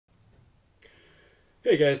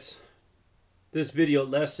Hey guys, this video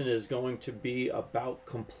lesson is going to be about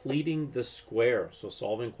completing the square. So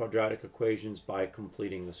solving quadratic equations by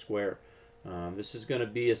completing the square. This is going to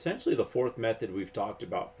be essentially the fourth method we've talked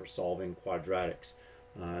about for solving quadratics.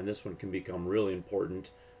 And this one can become really important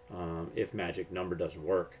if magic number doesn't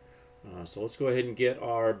work. So let's go ahead and get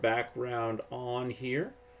our background on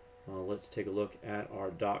here. Let's take a look at our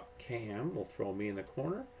doc cam. We'll throw me in the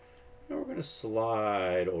corner. And we're going to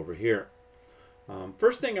slide over here.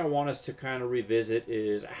 First thing I want us to kind of revisit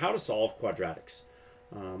is how to solve quadratics.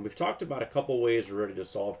 We've talked about a couple ways already to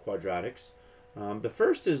solve quadratics. The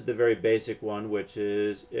first is the very basic one, which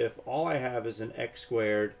is if all I have is an x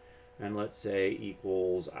squared and let's say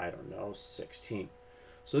equals, I don't know, 16.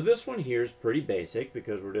 So this one here is pretty basic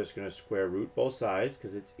because we're just going to square root both sides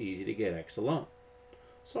because it's easy to get x alone.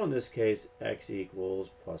 So in this case, x equals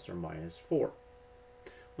plus or minus 4.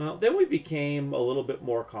 Well, then we became a little bit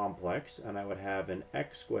more complex, and I would have an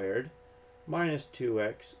x squared minus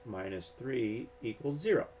 2x minus 3 equals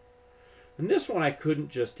 0. And this one I couldn't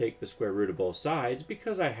just take the square root of both sides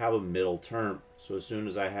because I have a middle term. So as soon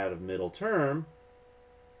as I had a middle term,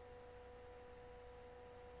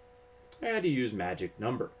 I had to use magic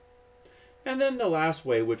number. And then the last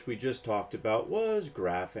way, which we just talked about, was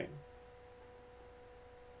graphing.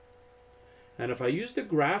 And if I use the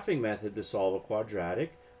graphing method to solve a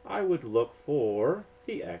quadratic, I would look for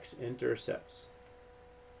the x-intercepts.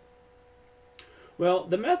 Well,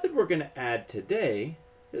 the method we're going to add today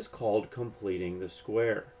is called completing the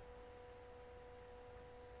square.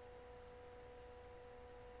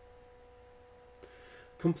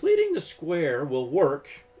 Completing the square will work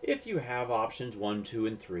if you have options 1, 2,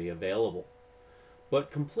 and 3 available. But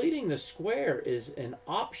completing the square is an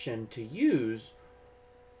option to use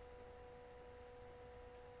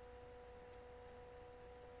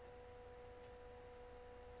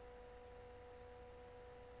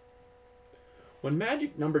when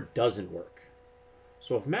magic number doesn't work.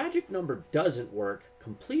 So if magic number doesn't work,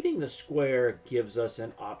 completing the square gives us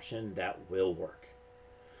an option that will work.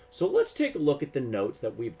 So let's take a look at the notes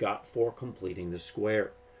that we've got for completing the square.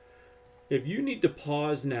 If you need to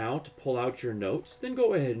pause now to pull out your notes, then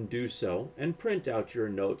go ahead and do so and print out your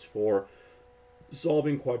notes for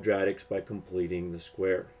solving quadratics by completing the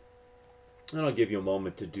square. And I'll give you a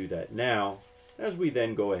moment to do that now as we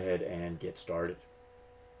then go ahead and get started.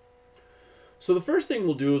 So the first thing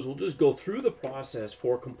we'll do is we'll just go through the process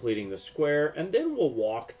for completing the square, and then we'll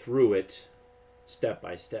walk through it step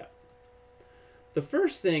by step. The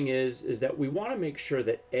first thing is that we want to make sure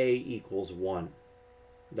that a equals 1.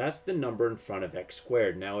 That's the number in front of x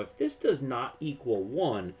squared. Now, if this does not equal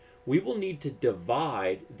 1, we will need to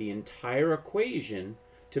divide the entire equation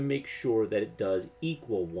to make sure that it does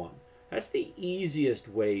equal 1. That's the easiest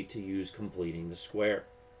way to use completing the square.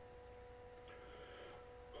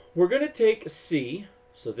 We're going to take c,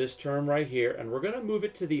 so this term right here, and we're going to move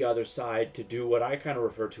it to the other side to do what I kind of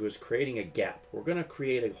refer to as creating a gap. We're going to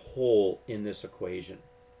create a hole in this equation.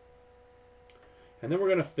 And then we're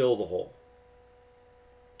going to fill the hole.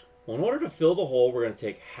 Well, in order to fill the hole, we're going to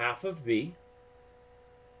take half of b.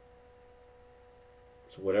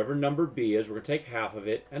 So whatever number b is, we're going to take half of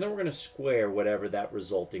it, and then we're going to square whatever that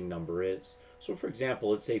resulting number is. So for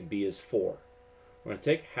example, let's say b is 4. We're going to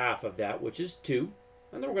take half of that, which is 2.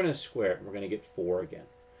 And then we're going to square it, and we're going to get 4 again.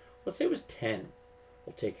 Let's say it was 10.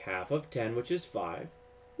 We'll take half of 10, which is 5.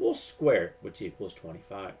 We'll square it, which equals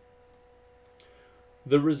 25.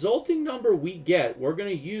 The resulting number we get, we're going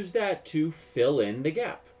to use that to fill in the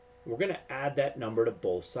gap. We're going to add that number to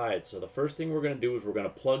both sides. So the first thing we're going to do is we're going to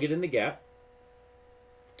plug it in the gap.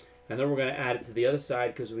 And then we're going to add it to the other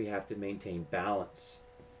side because we have to maintain balance.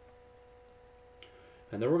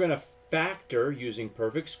 And then we're going to factor using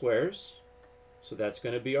perfect squares. So that's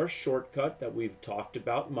going to be our shortcut that we've talked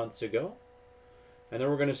about months ago. And then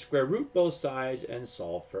we're going to square root both sides and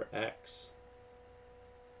solve for x.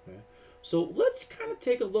 Okay. So let's kind of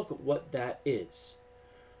take a look at what that is.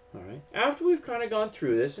 All right. After we've kind of gone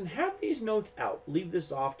through this and have these notes out, leave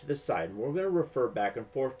this off to the side, and we're going to refer back and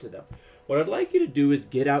forth to them. What I'd like you to do is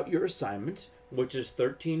get out your assignment, which is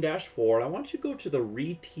 13-4, and I want you to go to the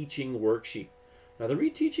reteaching worksheet. Now, the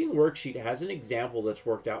reteaching worksheet has an example that's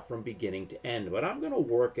worked out from beginning to end, but I'm going to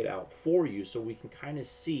work it out for you so we can kind of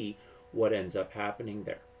see what ends up happening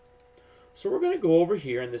there. So we're going to go over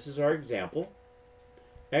here, and this is our example.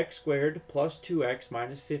 X squared plus 2x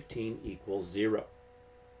minus 15 equals 0.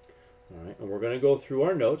 All right, and we're going to go through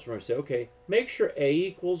our notes. We're going to say, okay, make sure a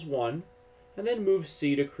equals 1, and then move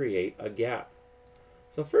c to create a gap.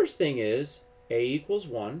 So first thing is a equals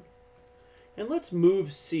 1. And let's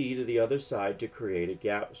move c to the other side to create a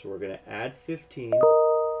gap. So we're going to add 15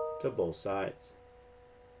 to both sides.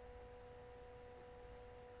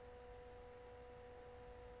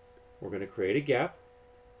 We're going to create a gap,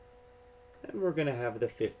 and we're going to have the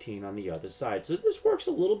 15 on the other side. So this works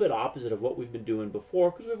a little bit opposite of what we've been doing before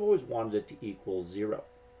because we've always wanted it to equal 0.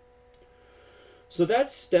 So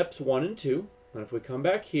that's steps 1 and 2. And if we come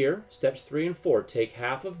back here, steps 3 and 4, take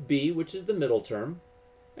half of b, which is the middle term,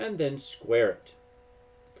 and then square it.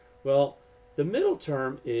 Well, the middle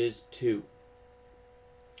term is 2.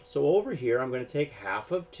 So over here, I'm going to take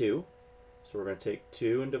half of 2. So we're going to take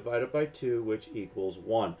 2 and divide it by 2, which equals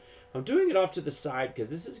 1. I'm doing it off to the side because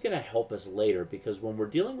this is going to help us later, because when we're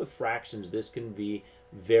dealing with fractions, this can be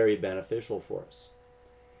very beneficial for us.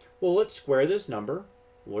 Well, let's square this number.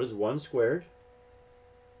 What is 1 squared?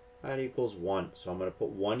 That equals 1. So I'm going to put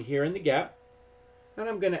 1 here in the gap, and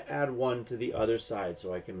I'm going to add 1 to the other side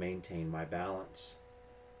so I can maintain my balance.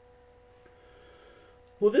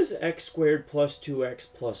 Well, this x squared plus 2x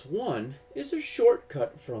plus 1 is a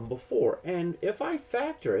shortcut from before, and if I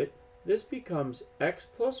factor it, this becomes x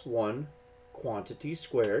plus 1 quantity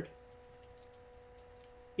squared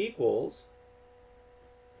equals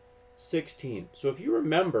 16. So if you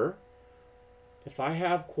remember, if I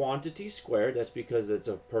have quantity squared, that's because it's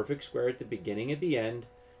a perfect square at the beginning and the end,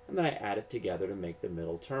 and then I add it together to make the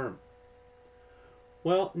middle term.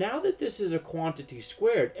 Well, now that this is a quantity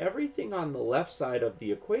squared, everything on the left side of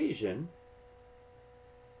the equation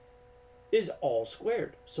is all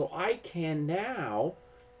squared. So I can now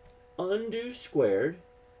undo squared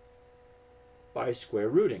by square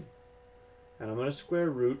rooting. And I'm going to square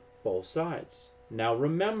root both sides. Now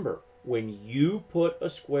remember, when you put a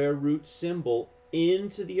square root symbol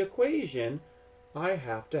into the equation, I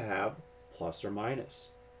have to have plus or minus.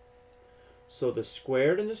 So the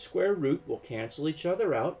squared and the square root will cancel each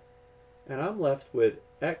other out, and I'm left with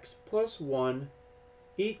x plus 1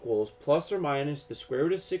 equals plus or minus the square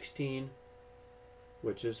root of 16,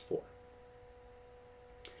 which is 4.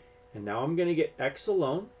 And now I'm going to get x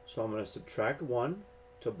alone, so I'm going to subtract 1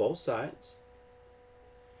 to both sides.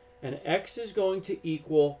 And x is going to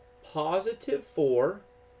equal positive 4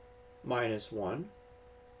 minus 1,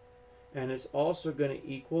 and it's also going to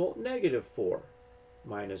equal negative 4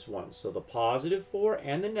 minus 1. So the positive 4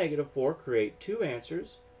 and the negative 4 create two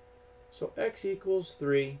answers. So x equals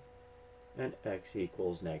 3 and x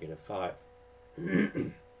equals negative 5.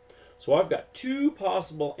 So I've got two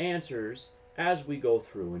possible answers as we go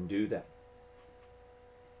through and do that.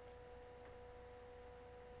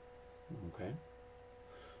 Okay.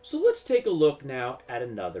 So let's take a look now at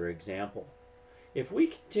another example. If we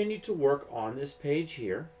continue to work on this page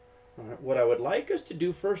here, what I would like us to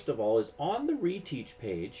do first of all is on the reteach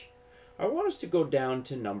page, I want us to go down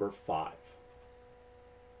to number 5.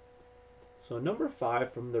 So number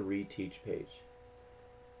 5 from the reteach page.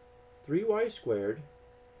 3y squared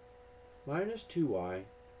minus 2y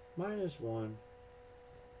minus 1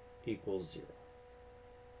 equals 0.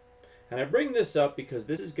 And I bring this up because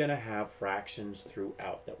this is going to have fractions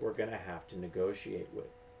throughout that we're going to have to negotiate with.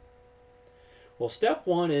 Well, step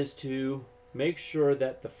 1 is to make sure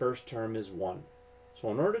that the first term is 1.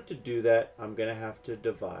 So in order to do that, I'm going to have to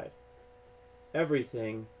divide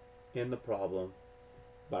everything in the problem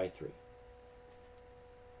by 3.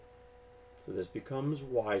 So this becomes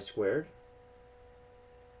y squared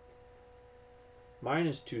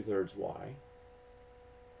minus 2/3 y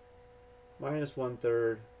minus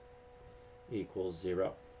 1/3 equals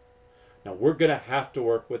 0. Now we're going to have to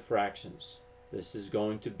work with fractions. This is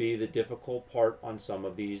going to be the difficult part on some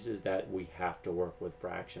of these, is that we have to work with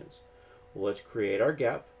fractions. Well, let's create our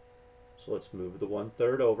gap. So let's move the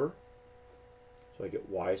 1/3 over. So I get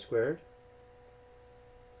y squared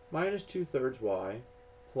minus 2/3 y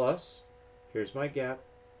plus, here's my gap,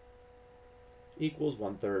 equals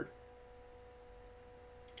 1/3.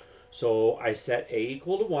 So I set a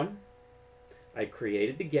equal to 1. I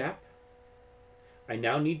created the gap. I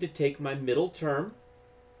now need to take my middle term,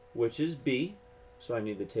 which is b. So I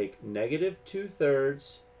need to take negative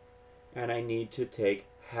 2/3, and I need to take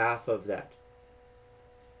half of that.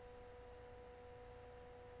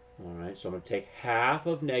 All right, so I'm going to take half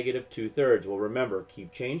of negative 2/3. Well, remember,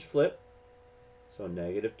 keep change flip. So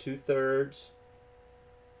negative 2/3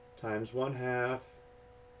 times 1/2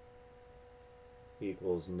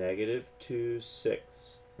 equals negative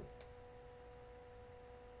 2/6.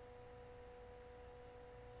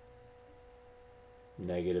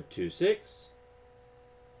 Negative 2/6,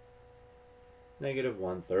 negative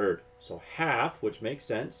 1/3. So half, which makes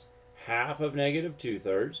sense, half of negative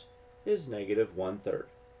 2/3 is negative 1/3.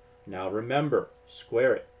 Now remember,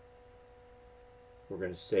 square it. We're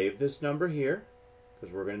going to save this number here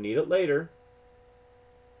because we're going to need it later.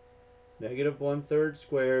 Negative 1/3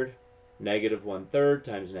 squared, negative 1/3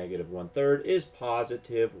 times negative 1/3 is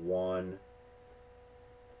positive 1.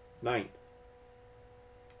 ninth.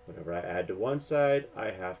 Whatever I add to one side,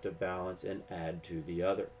 I have to balance and add to the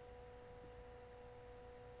other.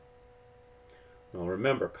 Now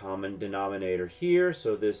remember, common denominator here,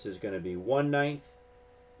 so this is going to be 1/9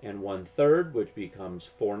 and 1/3, which becomes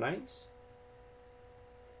 4/9.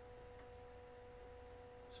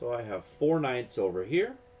 So I have 4/9 over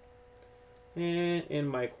here. And in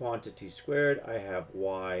my quantity squared, I have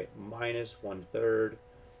y minus 1/3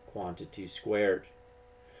 quantity squared.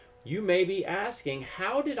 You may be asking,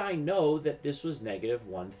 how did I know that this was negative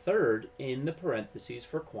 1/3 in the parentheses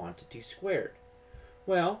for quantity squared?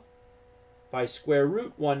 Well, if I square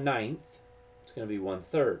root 1/9, it's going to be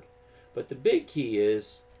 1/3. But the big key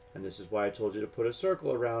is, and this is why I told you to put a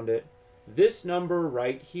circle around it, this number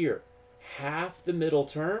right here, half the middle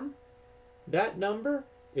term, that number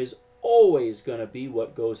is always going to be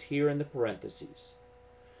what goes here in the parentheses.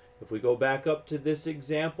 If we go back up to this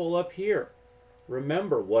example up here,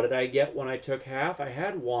 remember, what did I get when I took half? I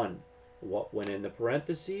had 1. What went in the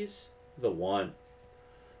parentheses? The 1.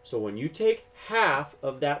 So when you take half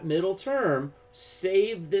of that middle term,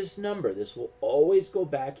 save this number. This will always go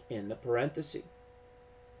back in the parenthesis.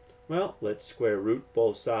 Well, let's square root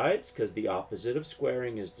both sides, because the opposite of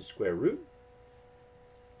squaring is the square root.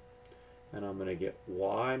 And I'm going to get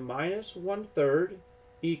y minus 1/3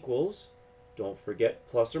 equals, don't forget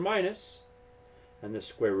plus or minus, and the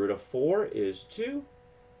square root of 4 is 2,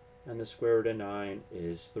 and the square root of 9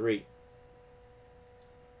 is 3.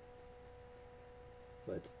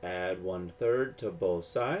 Let's add 1/3 to both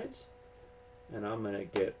sides, and I'm going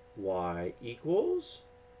to get y equals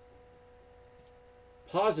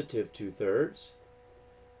positive 2/3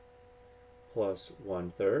 plus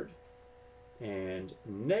 1/3 and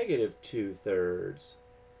negative 2/3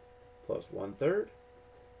 plus 1/3.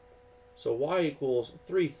 So y equals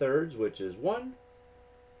 3/3, which is 1,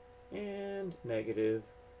 and negative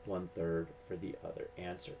 1/3 for the other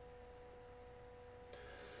answer.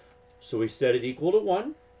 So we set it equal to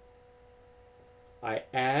 1. I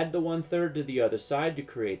add the 1/3 to the other side to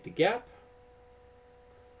create the gap.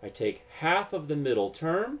 I take half of the middle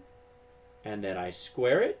term, and then I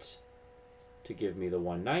square it to give me the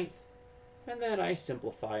 1/9, and then I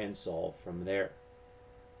simplify and solve from there.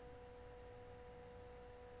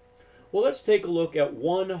 Well, let's take a look at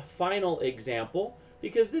one final example,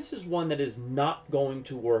 because this is one that is not going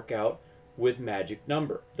to work out with magic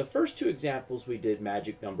number. The first two examples we did,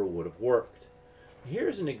 magic number would have worked.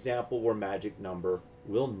 Here's an example where magic number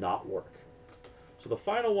will not work. So the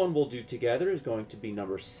final one we'll do together is going to be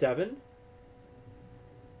number 7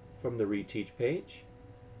 from the reteach page,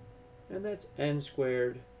 and that's n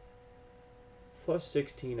squared plus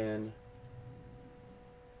 16n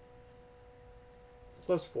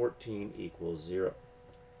plus 14 equals 0.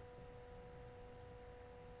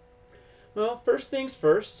 Well, first things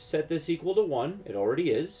first, set this equal to 1. It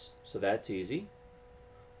already is, so that's easy.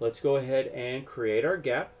 Let's go ahead and create our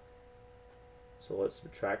gap. So let's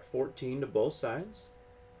subtract 14 to both sides.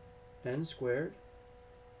 N squared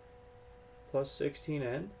plus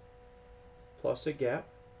 16n plus a gap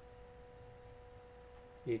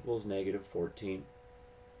equals negative 14.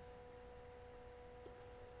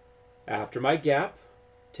 After my gap,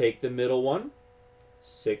 take the middle one,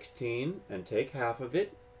 16, and take half of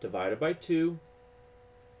it, divided by 2,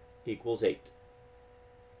 equals 8.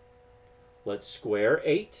 Let's square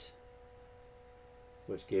 8,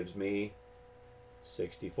 which gives me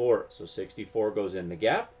 64. So 64 goes in the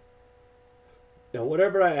gap. Now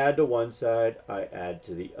whatever I add to one side, I add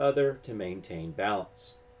to the other to maintain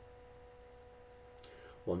balance.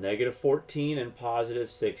 Well, negative 14 and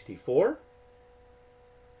positive 64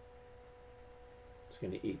 is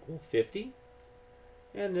going to equal 50.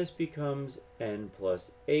 And this becomes n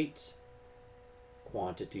plus 8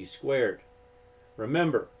 quantity squared.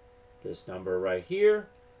 Remember, this number right here,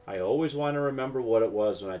 I always want to remember what it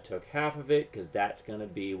was when I took half of it, because that's going to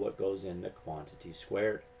be what goes in the quantity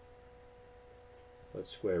squared. Let's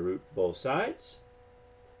square root both sides.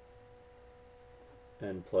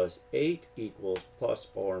 N plus 8 equals plus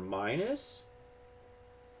or minus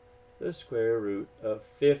the square root of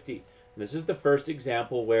 50. This is the first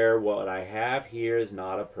example where what I have here is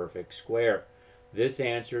not a perfect square. This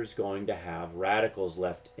answer is going to have radicals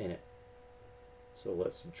left in it. So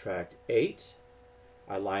let's subtract 8.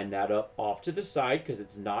 I line that up off to the side because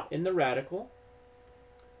it's not in the radical.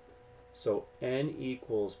 So n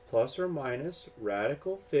equals plus or minus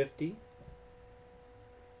radical 50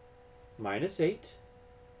 minus 8.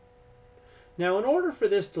 Now in order for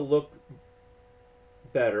this to look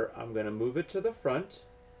better, I'm going to move it to the front.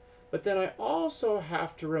 But then I also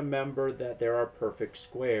have to remember that there are perfect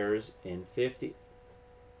squares in 50.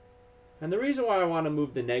 And the reason why I want to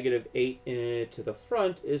move the negative 8 to the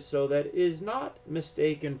front is so that it is not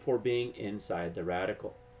mistaken for being inside the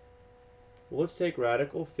radical. Well, let's take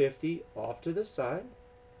radical 50 off to the side.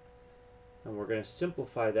 And we're going to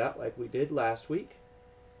simplify that like we did last week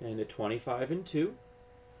into 25 and 2.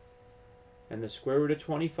 And the square root of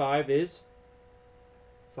 25 is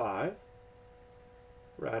 5.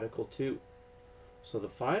 Radical 2. So the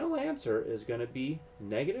final answer is going to be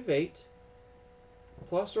negative 8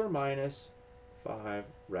 plus or minus 5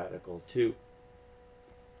 radical 2.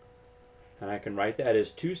 And I can write that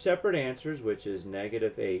as two separate answers, which is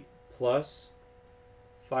negative 8 plus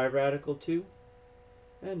 5 radical 2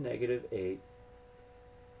 and negative 8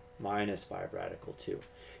 minus 5 radical 2.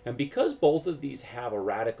 And because both of these have a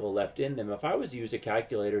radical left in them, if I was to use a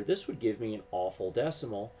calculator, this would give me an awful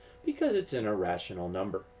decimal because it's an irrational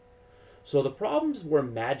number. So the problems where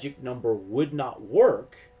magic number would not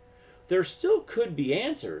work, there still could be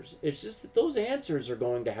answers. It's just that those answers are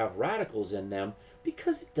going to have radicals in them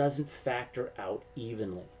because it doesn't factor out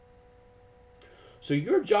evenly. So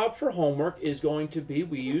your job for homework is going to be,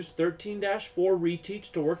 we used 13-4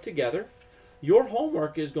 reteach to work together. Your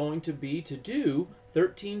homework is going to be to do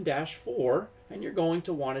 13-4, and you're going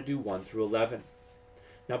to want to do 1 through 11.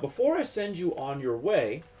 Now before I send you on your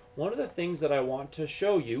way, one of the things that I want to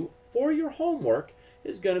show you for your homework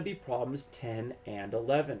is going to be problems 10 and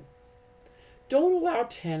 11. Don't allow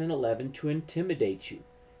 10 and 11 to intimidate you.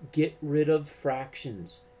 Get rid of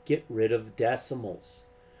fractions. Get rid of decimals.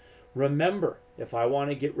 Remember, if I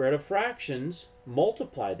want to get rid of fractions,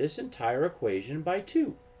 multiply this entire equation by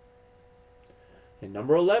 2. And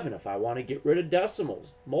number 11, if I want to get rid of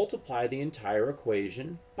decimals, multiply the entire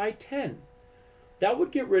equation by 10. That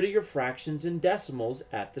would get rid of your fractions and decimals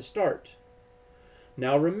at the start.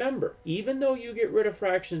 Now remember, even though you get rid of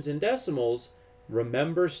fractions and decimals,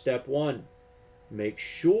 remember step 1. Make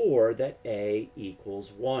sure that a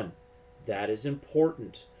equals 1. That is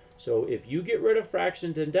important. So if you get rid of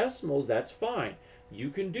fractions and decimals, that's fine. You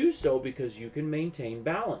can do so because you can maintain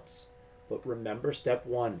balance. But remember step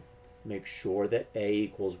 1. Make sure that a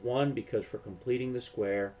equals 1 because for completing the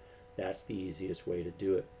square, that's the easiest way to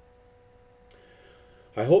do it.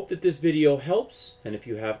 I hope that this video helps, and if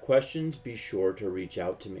you have questions, be sure to reach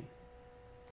out to me.